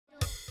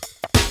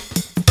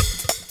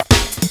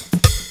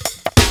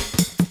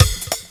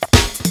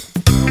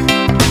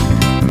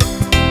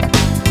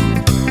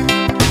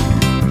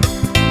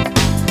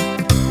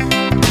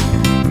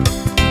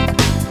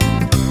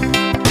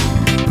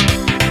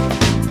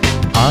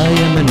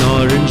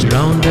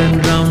round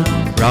and round,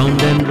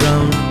 round and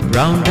round,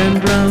 round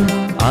and round.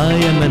 I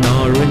am an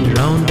orange,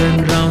 round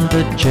and round.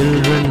 The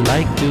children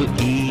like to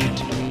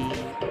eat me.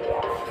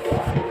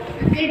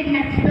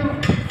 Let's go.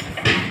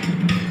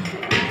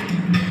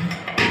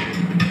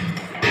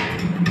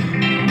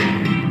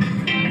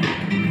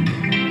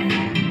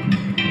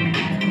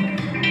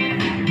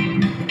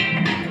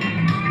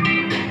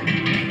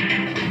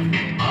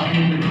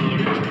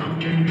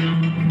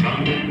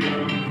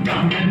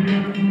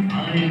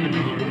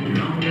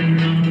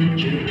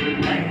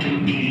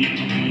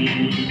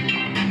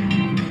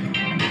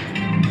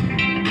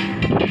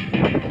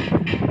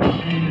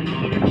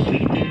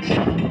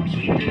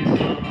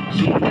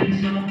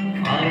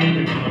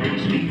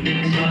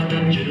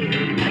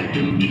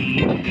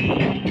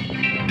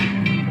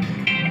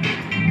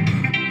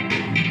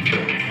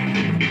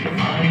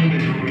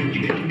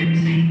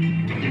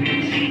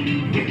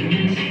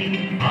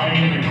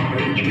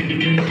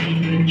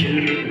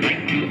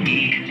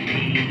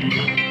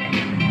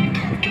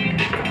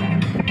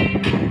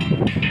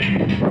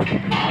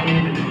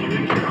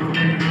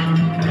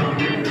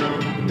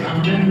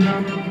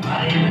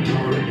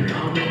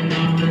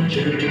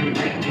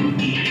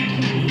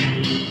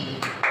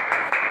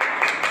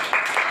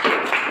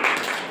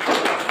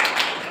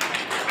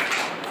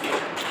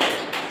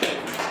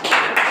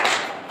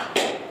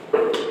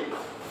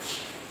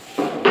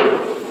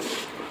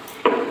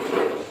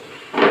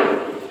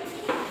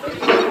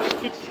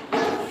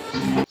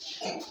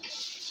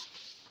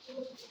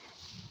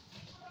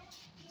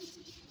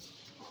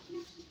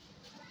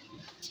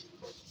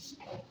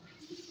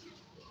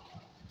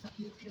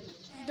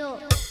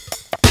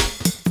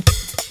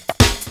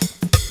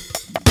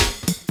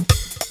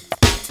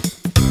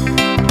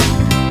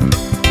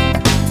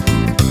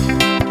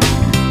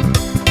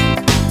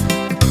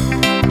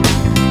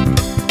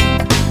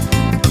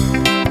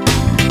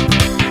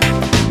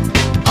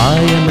 I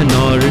am an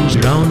orange,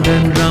 round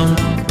and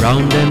round,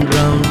 round and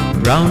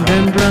round, round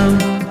and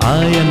round.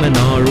 I am an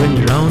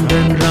orange, round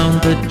and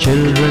round. The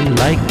children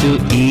like to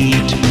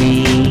eat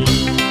me.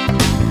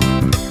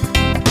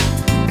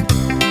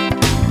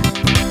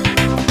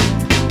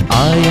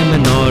 I am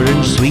an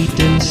orange, sweet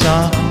and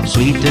sour,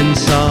 sweet and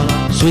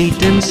sour,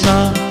 sweet and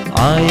sour.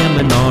 I am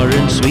an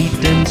orange,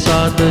 sweet and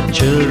sour. The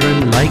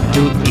children like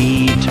to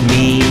eat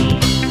me.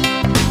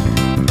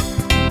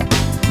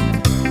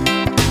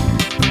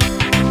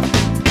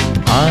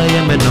 I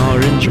am an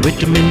orange,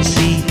 vitamin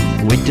C,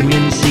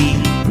 vitamin C,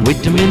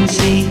 vitamin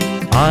C.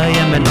 I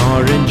am an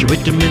orange,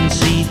 vitamin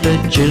C. The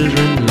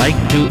children like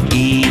to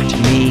eat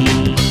me.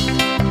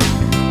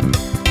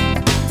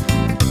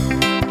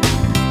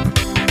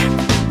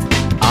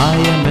 I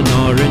am an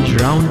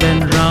orange, round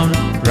and round,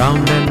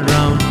 round and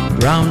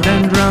round, round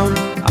and round.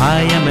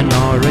 I am an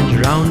orange,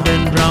 round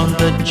and round.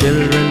 The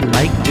children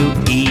like to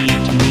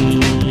eat me.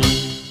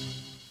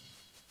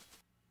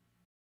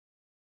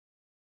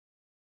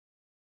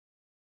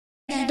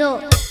 Do.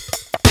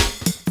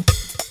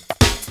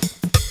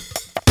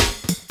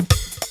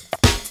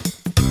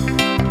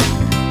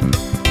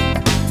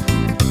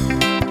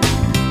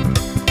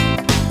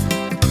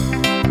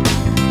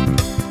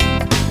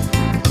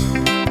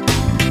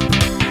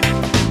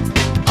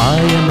 I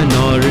am an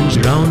orange,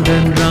 round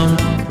and round,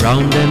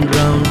 round and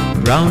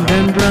round, round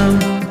and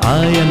round.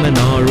 I am an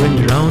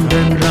orange, round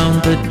and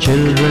round. The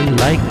children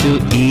like to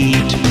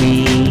eat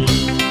me.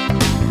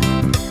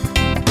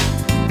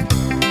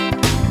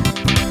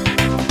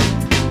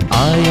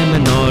 I am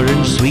an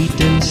orange, sweet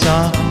and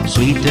sour,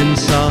 sweet and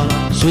sour,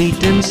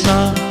 sweet and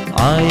sour.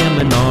 I am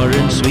an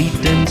orange,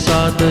 sweet and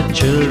sour. The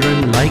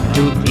children like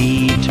to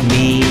eat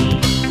me.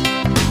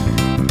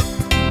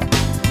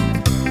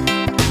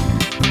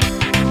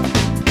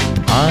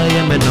 I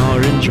am an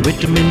orange,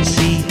 vitamin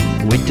C,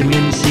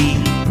 vitamin C,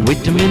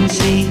 vitamin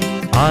C.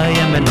 I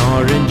am an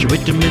orange,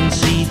 vitamin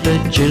C. The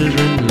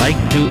children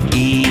like to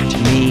eat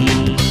me.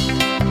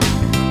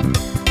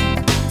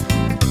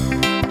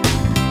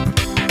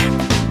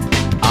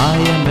 I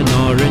am an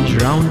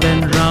orange, round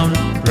and round,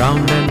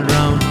 round and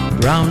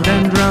round, round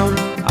and round.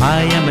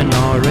 I am an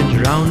orange,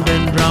 round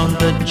and round.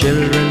 The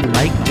children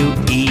like to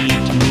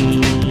eat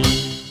me.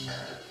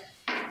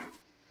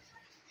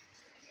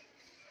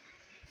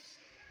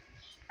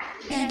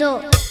 Do.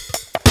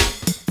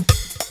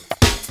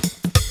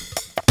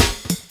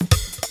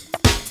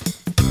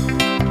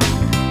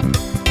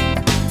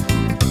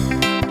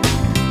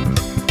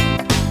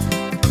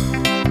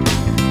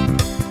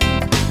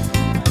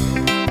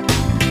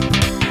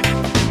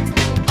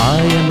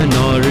 I am an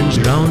orange,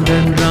 round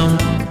and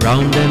round,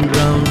 round and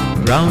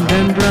round, round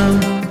and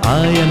round.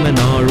 I am an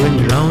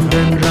orange, round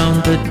and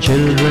round. The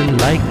children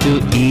like to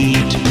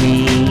eat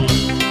me.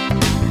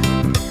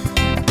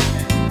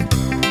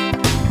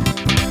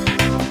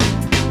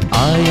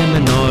 I am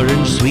an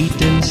orange,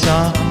 sweet and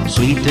sour,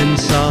 sweet and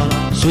sour,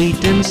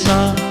 sweet and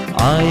sour.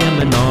 I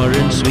am an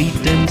orange,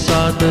 sweet and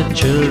sour. The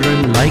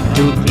children like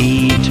to